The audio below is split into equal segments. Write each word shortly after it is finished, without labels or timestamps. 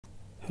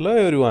Hello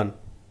everyone,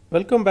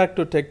 welcome back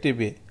to Tech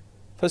DBA.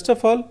 First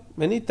of all,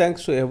 many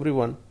thanks to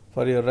everyone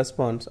for your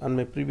response on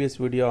my previous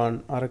video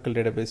on Oracle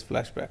Database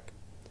Flashback.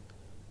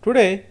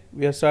 Today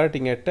we are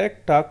starting a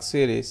Tech Talk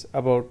series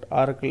about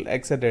Oracle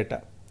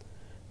Exadata.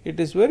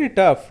 It is very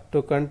tough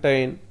to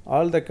contain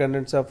all the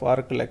contents of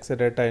Oracle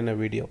Exadata in a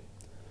video.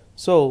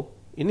 So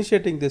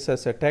initiating this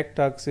as a Tech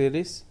Talk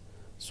series,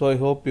 so I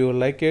hope you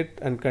will like it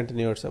and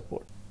continue your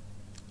support.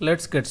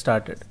 Let's get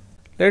started.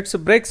 Let's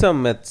break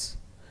some myths.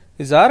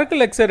 Is Oracle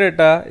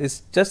Exadata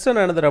is just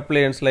another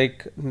appliance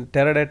like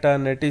Teradata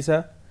and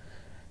Netezza?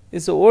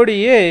 Is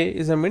ODA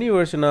is a mini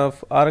version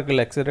of Oracle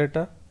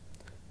Exadata?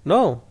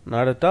 No,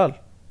 not at all.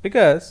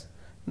 Because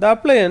the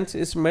appliance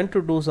is meant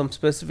to do some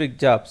specific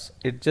jobs.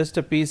 It's just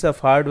a piece of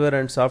hardware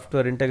and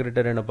software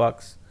integrated in a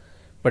box.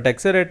 But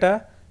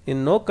Exadata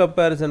in no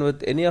comparison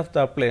with any of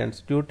the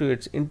appliance due to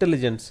its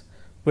intelligence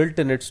built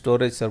in its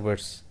storage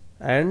servers,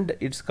 and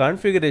its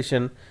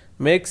configuration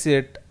makes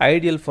it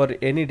ideal for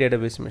any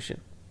database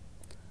machine.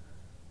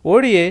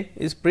 ODA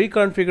is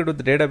pre-configured with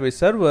the database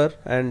server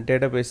and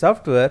database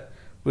software,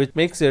 which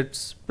makes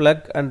it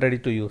plug and ready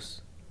to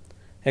use.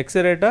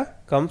 Exadata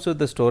comes with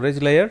the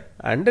storage layer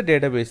and the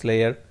database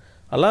layer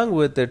along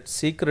with its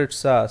secret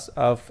sauce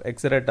of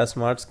Exadata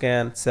Smart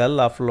Scan, cell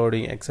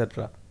offloading,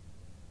 etc.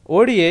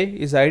 ODA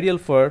is ideal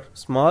for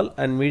small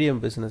and medium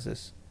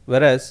businesses,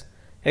 whereas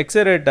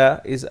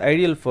Exadata is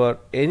ideal for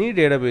any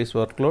database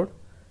workload,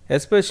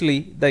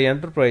 especially the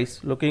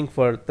enterprise looking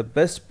for the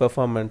best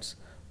performance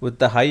with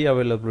the high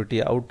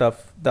availability out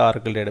of the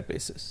Oracle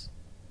databases.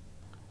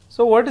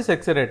 So what is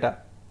Exadata?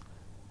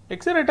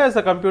 Exadata is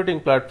a computing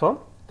platform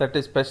that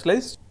is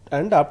specialized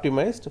and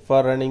optimized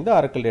for running the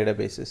Oracle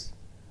databases.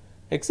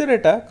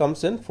 Exadata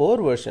comes in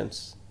 4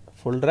 versions: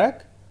 full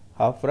rack,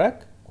 half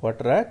rack,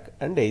 quarter rack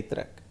and eighth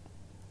rack.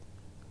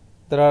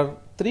 There are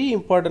 3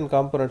 important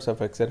components of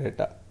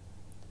Exadata.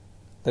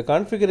 The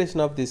configuration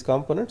of these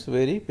components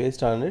vary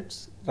based on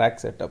its rack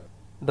setup.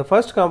 The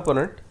first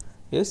component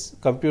is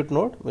compute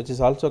node, which is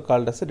also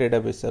called as a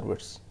database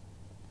servers.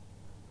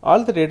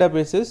 All the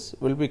databases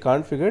will be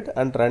configured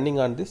and running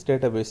on these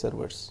database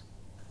servers.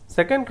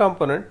 Second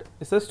component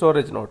is a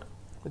storage node,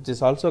 which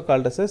is also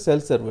called as a cell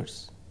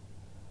servers.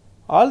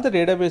 All the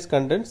database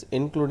contents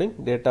including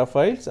data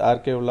files,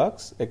 archive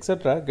logs,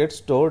 etc. get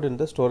stored in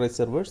the storage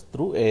servers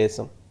through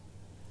ASM.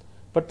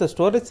 But the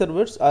storage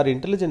servers are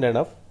intelligent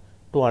enough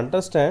to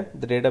understand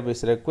the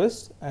database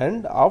requests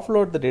and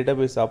offload the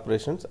database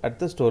operations at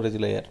the storage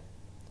layer.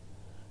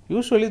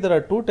 Usually there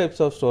are 2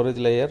 types of storage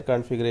layer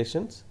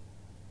configurations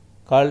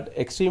called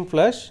extreme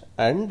flash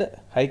and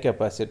high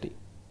capacity.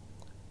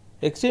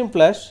 Extreme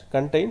flash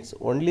contains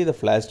only the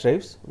flash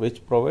drives,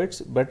 which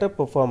provides better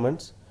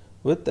performance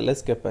with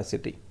less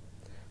capacity,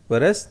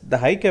 whereas the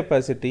high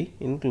capacity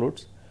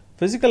includes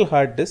physical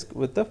hard disk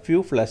with a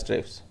few flash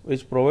drives,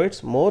 which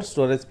provides more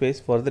storage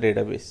space for the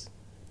database.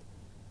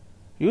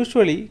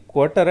 Usually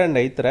quarter and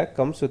eighth rack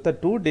comes with 2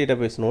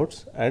 database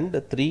nodes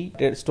and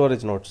 3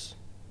 storage nodes.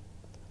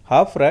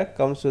 Half rack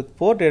comes with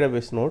 4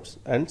 database nodes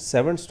and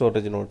 7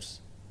 storage nodes.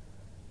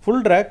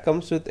 Full rack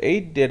comes with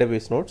 8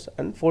 database nodes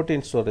and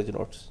 14 storage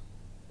nodes.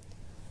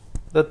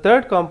 The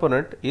third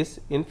component is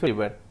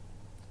InfiniBand.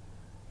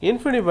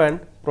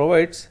 InfiniBand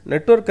provides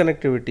network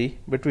connectivity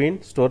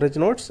between storage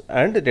nodes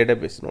and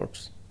database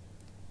nodes.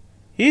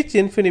 Each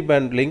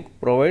InfiniBand link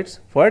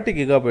provides 40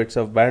 gigabytes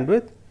of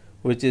bandwidth,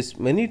 which is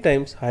many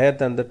times higher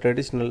than the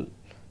traditional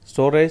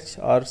storage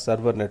or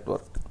server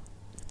network.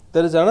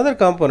 There is another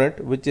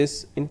component which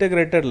is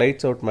Integrated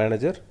Lights Out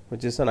Manager,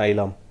 which is an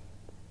ILAM.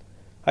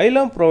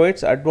 ILAM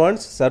provides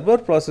advanced server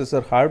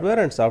processor hardware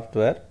and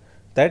software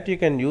that you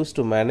can use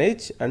to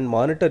manage and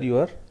monitor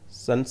your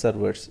Sun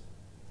servers.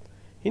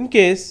 In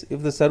case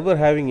if the server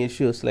having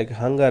issues like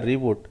hang or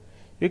reboot,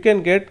 you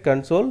can get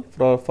console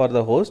for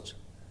the host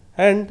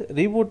and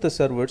reboot the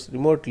servers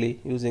remotely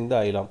using the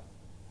ILAM.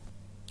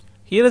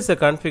 Here is the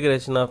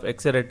configuration of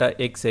Exadata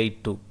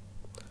X82.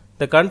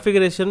 The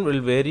configuration will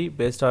vary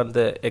based on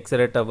the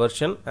Exadata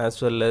version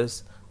as well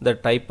as the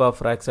type of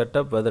rack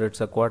setup, whether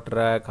it's a quarter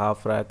rack,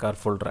 half rack or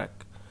full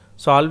rack.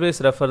 So always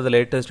refer the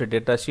latest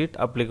data sheet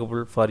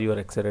applicable for your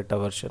Exadata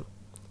version.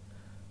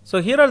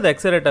 So here are the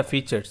Exadata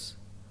features: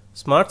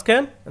 Smart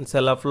Scan and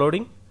cell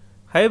offloading,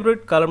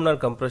 hybrid columnar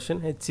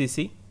compression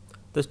HCC,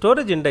 the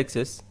storage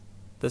indexes,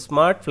 the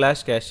smart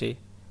flash cache,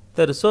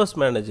 the resource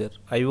manager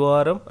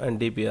IORM and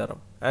DBRM,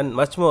 and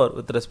much more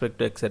with respect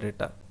to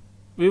Exadata.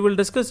 We will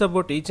discuss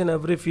about each and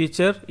every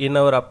feature in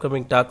our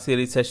upcoming talk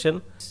series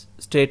session.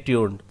 Stay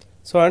tuned.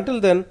 So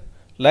until then,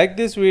 like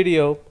this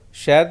video,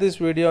 share this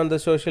video on the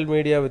social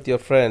media with your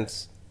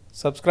friends,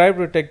 subscribe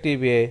to Tech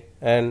DBA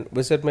and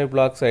visit my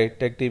blog site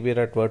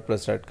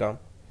techdba.wordpress.com.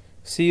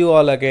 See you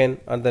all again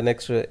on the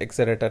next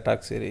Exadata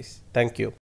talk series. Thank you.